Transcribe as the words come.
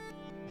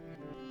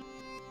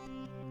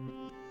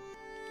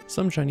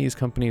Some Chinese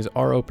companies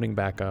are opening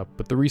back up,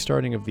 but the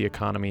restarting of the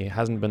economy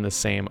hasn't been the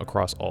same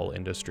across all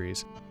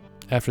industries.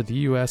 After the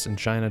US and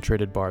China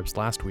traded barbs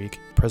last week,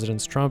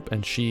 Presidents Trump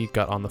and Xi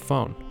got on the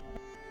phone.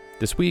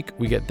 This week,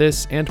 we get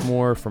this and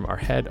more from our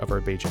head of our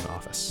Beijing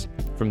office.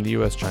 From the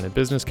US-China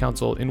Business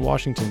Council in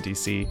Washington,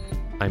 D.C.,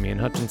 I'm Ian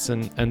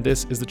Hutchinson, and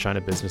this is the China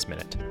Business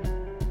Minute.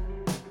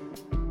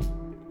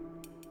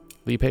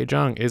 Lipei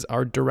Zhang is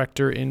our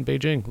director in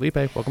Beijing.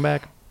 Lipei, welcome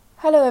back.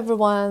 Hello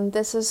everyone,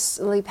 this is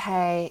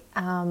Lipei.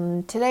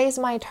 Today is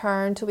my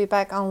turn to be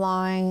back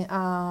online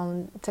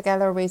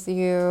together with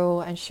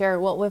you and share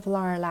what we've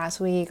learned last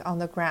week on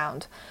the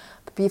ground.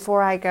 But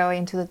before I go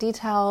into the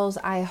details,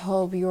 I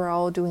hope you're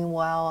all doing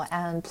well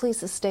and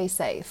please stay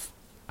safe.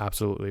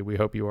 Absolutely. We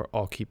hope you are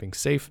all keeping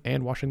safe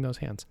and washing those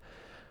hands.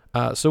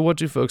 So what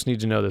do folks need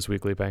to know this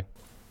week, Lipei?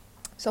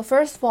 So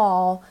first of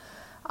all,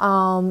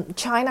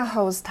 China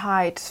holds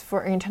tight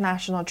for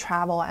international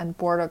travel and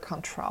border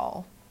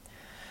control.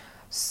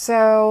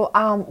 So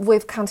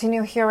we've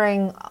continued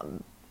hearing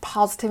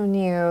positive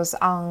news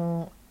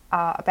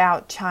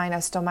about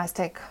China's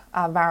domestic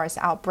virus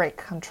outbreak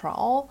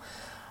control.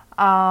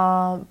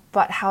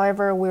 But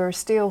however, we're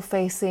still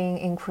facing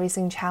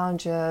increasing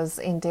challenges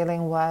in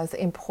dealing with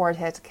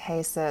imported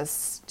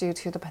cases due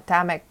to the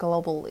pandemic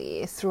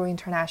globally through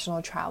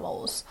international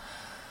travels.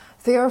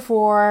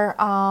 Therefore,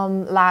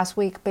 last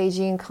week,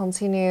 Beijing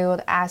continued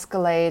to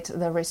escalate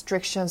the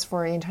restrictions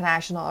for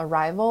international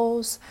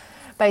arrivals.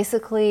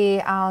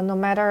 Basically, no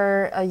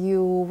matter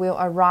you will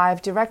arrive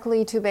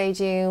directly to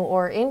Beijing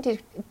or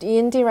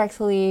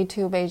indirectly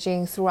to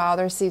Beijing through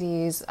other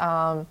cities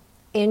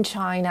in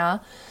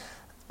China,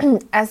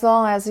 as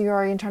long as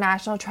you're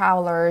international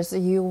travelers,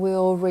 you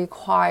will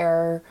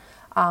require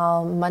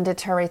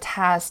mandatory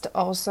test,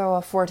 also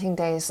a 14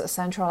 days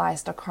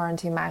centralized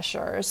quarantine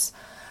measures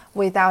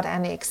without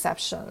any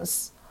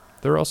exceptions.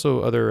 There are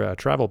also other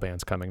travel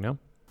bans coming now.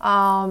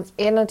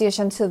 In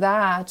addition to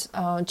that,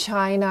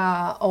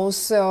 China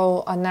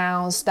also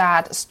announced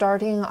that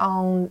starting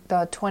on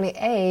the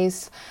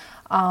 28th,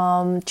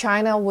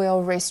 China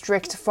will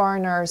restrict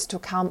foreigners to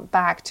come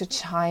back to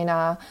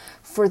China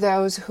for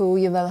those who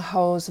even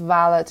hold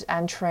valid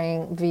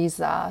entering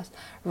visa,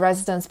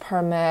 residence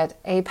permit,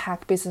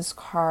 APAC business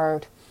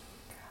card.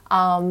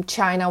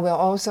 China will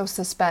also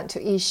suspend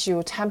to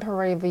issue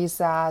temporary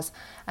visas,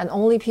 and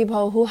only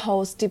people who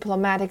hold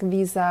diplomatic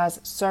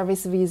visas,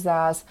 service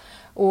visas,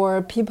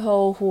 or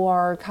people who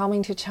are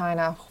coming to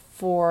China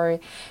for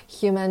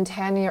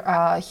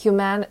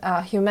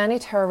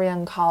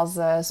humanitarian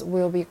causes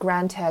will be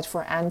granted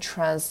for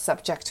entrance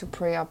subject to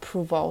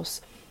pre-approvals.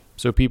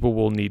 So people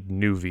will need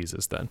new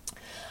visas then?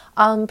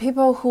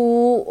 People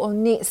who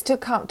needs to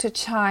come to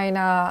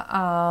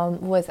China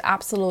with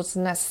absolute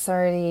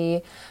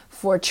necessity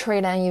for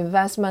trade and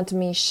investment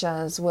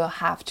missions will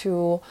have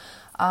to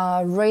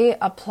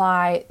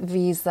reapply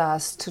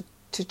visas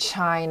to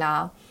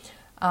China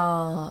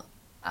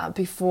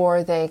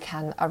before they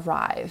can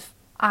arrive.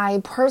 I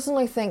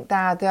personally think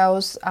that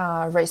those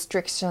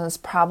restrictions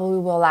probably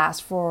will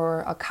last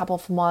for a couple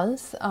of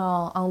months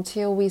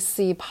until we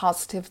see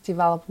positive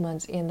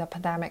developments in the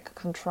pandemic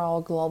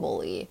control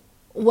globally.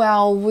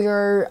 Well,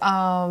 we're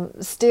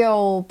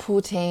still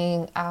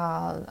putting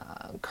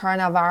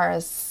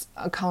coronavirus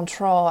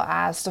control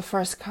as the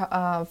first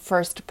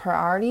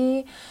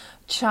priority.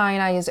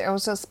 China is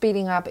also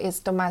speeding up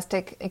its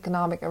domestic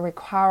economic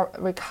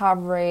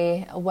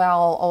recovery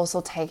while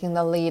also taking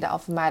the lead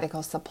of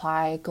medical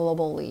supply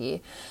globally,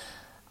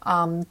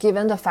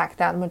 given the fact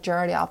that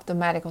majority of the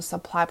medical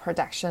supply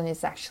production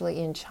is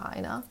actually in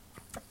China.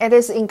 It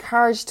is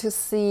encouraged to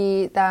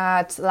see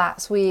that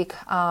last week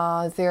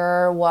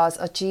there was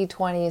a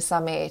G20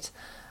 summit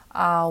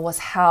was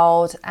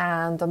held,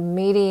 and the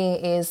meeting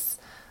is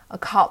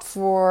called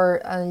for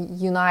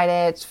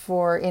united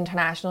for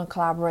international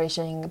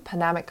collaboration in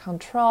pandemic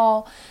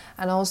control,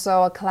 and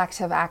also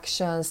collective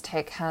actions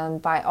taken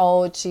by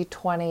all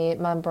G20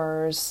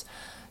 members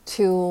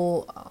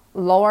to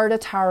lower the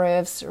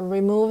tariffs,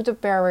 remove the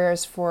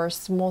barriers for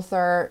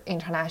smoother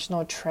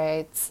international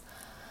trades.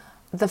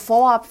 The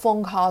follow-up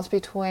phone calls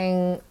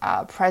between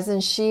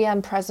President Xi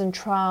and President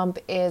Trump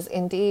is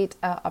indeed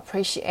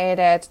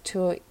appreciated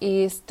to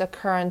ease the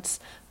current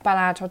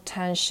bilateral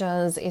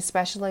tensions,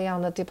 especially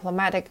on the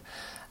diplomatic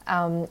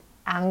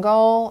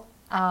angle.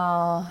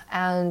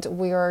 And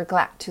we are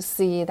glad to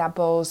see that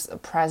both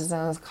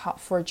presidents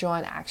called for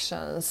joint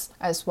actions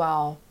as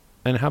well.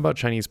 And how about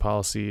Chinese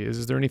policy?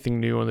 Is there anything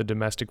new on the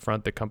domestic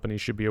front that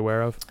companies should be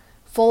aware of?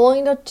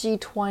 Following the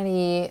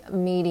G20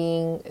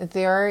 meeting,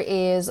 there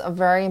is a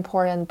very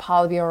important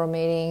Politburo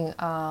meeting,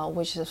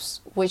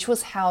 which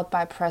was held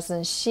by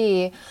President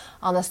Xi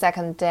on the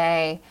second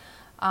day.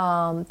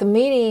 The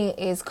meeting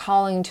is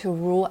calling to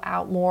rule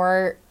out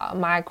more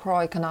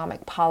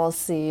macroeconomic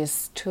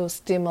policies to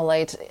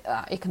stimulate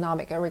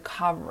economic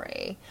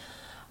recovery.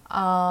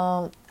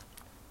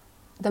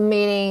 The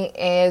meeting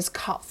is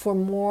called for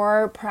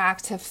more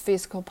proactive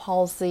fiscal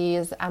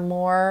policies and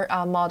more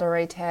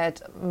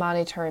moderated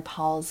monetary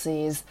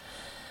policies.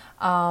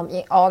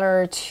 in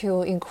order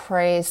to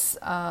increase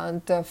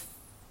the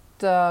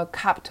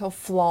capital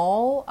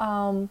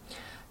flow,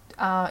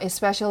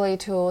 especially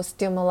to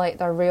stimulate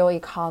the real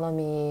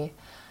economy,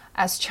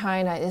 as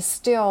China is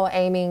still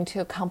aiming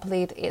to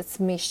complete its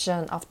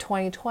mission of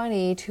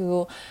 2020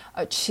 to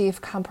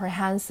achieve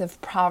comprehensive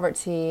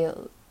poverty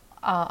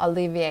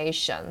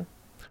alleviation.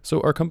 So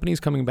are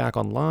companies coming back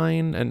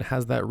online, and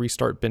has that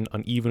restart been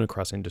uneven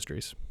across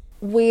industries?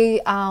 We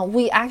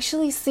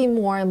actually see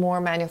more and more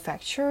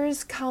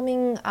manufacturers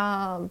coming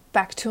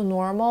back to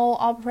normal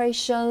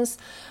operations,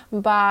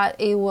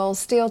 but it will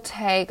still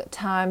take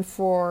time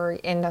for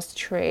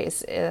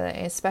industries,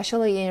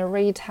 especially in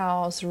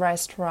retails,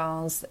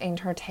 restaurants,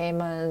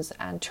 entertainment,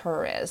 and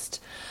tourists,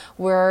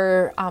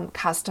 where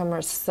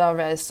customer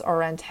service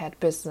oriented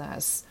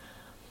business.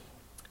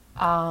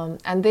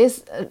 And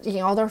this,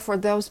 in order for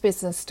those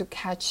businesses to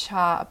catch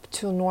up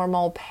to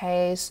normal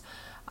pace,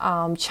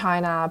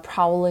 China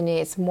probably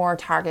needs more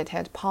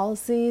targeted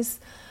policies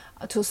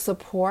to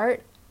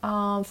support.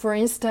 For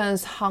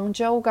instance,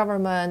 Hangzhou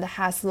government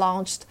has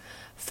launched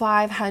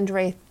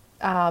 500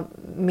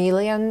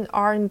 million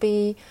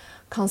RMB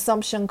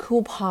consumption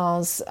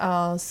coupons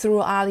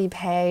through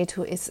Alipay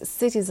to its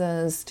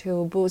citizens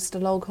to boost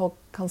local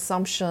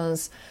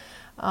consumptions.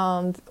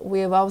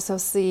 We've also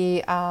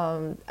seen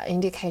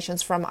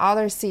indications from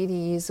other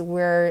cities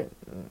where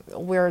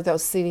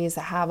those cities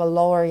have a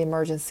lower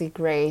emergency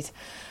rate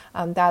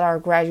that are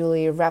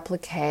gradually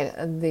replicate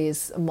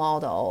this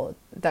model.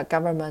 The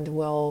government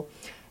will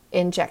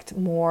inject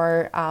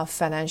more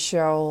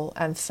financial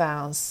and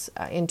funds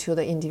into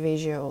the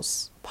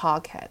individual's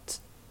pocket.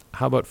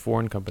 How about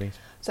foreign companies?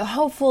 So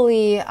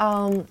hopefully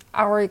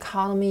our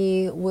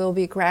economy will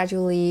be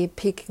gradually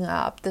picking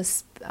up the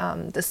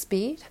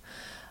speed.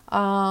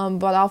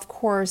 But of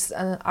course,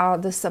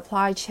 the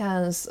supply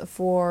chains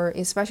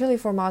especially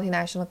for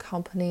multinational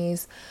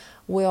companies,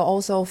 will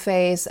also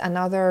face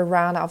another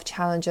round of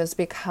challenges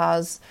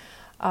because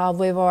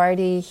we've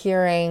already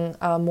hearing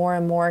more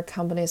and more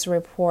companies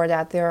report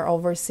that their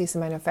overseas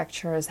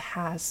manufacturers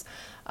has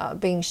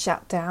been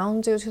shut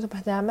down due to the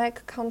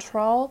pandemic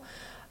control.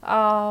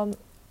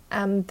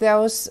 And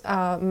those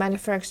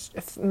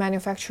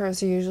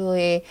manufacturers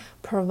usually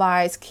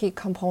provide key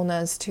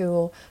components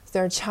to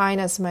their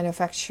China's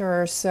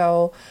manufacturers.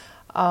 So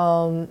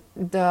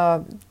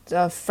the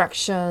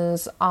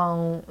frictions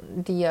on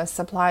the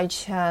supply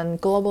chain,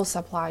 global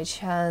supply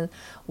chain,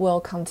 will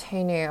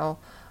continue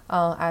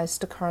as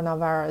the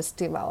coronavirus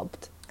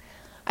developed.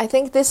 I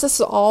think this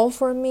is all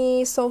for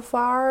me so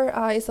far.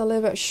 It's a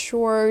little bit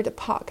short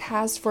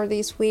podcast for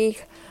this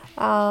week.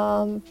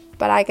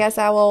 But I guess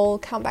I will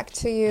come back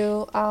to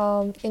you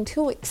in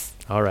 2 weeks.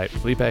 All right,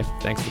 Li-Pei,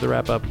 thanks for the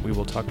wrap up. We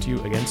will talk to you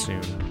again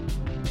soon.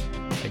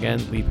 Again,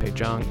 Li-Pei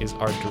Zhang is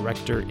our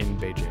director in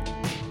Beijing.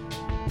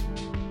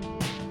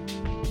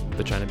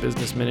 The China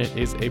Business Minute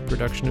is a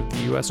production of the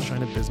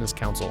U.S.-China Business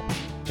Council,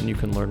 and you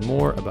can learn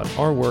more about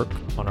our work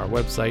on our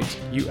website,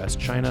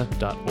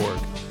 uschina.org.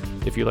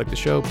 If you like the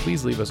show,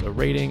 please leave us a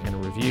rating and a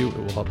review. It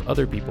will help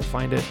other people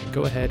find it.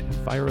 Go ahead and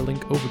fire a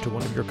link over to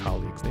one of your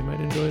colleagues. They might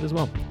enjoy it as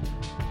well.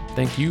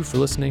 Thank you for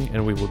listening,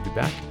 and we will be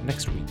back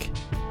next week.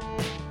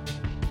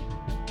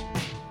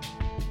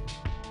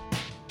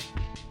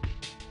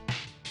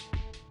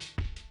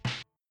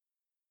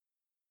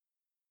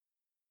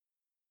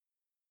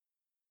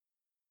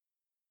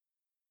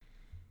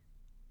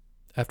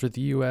 After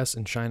the U.S.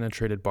 and China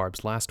traded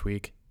barbs last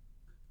week,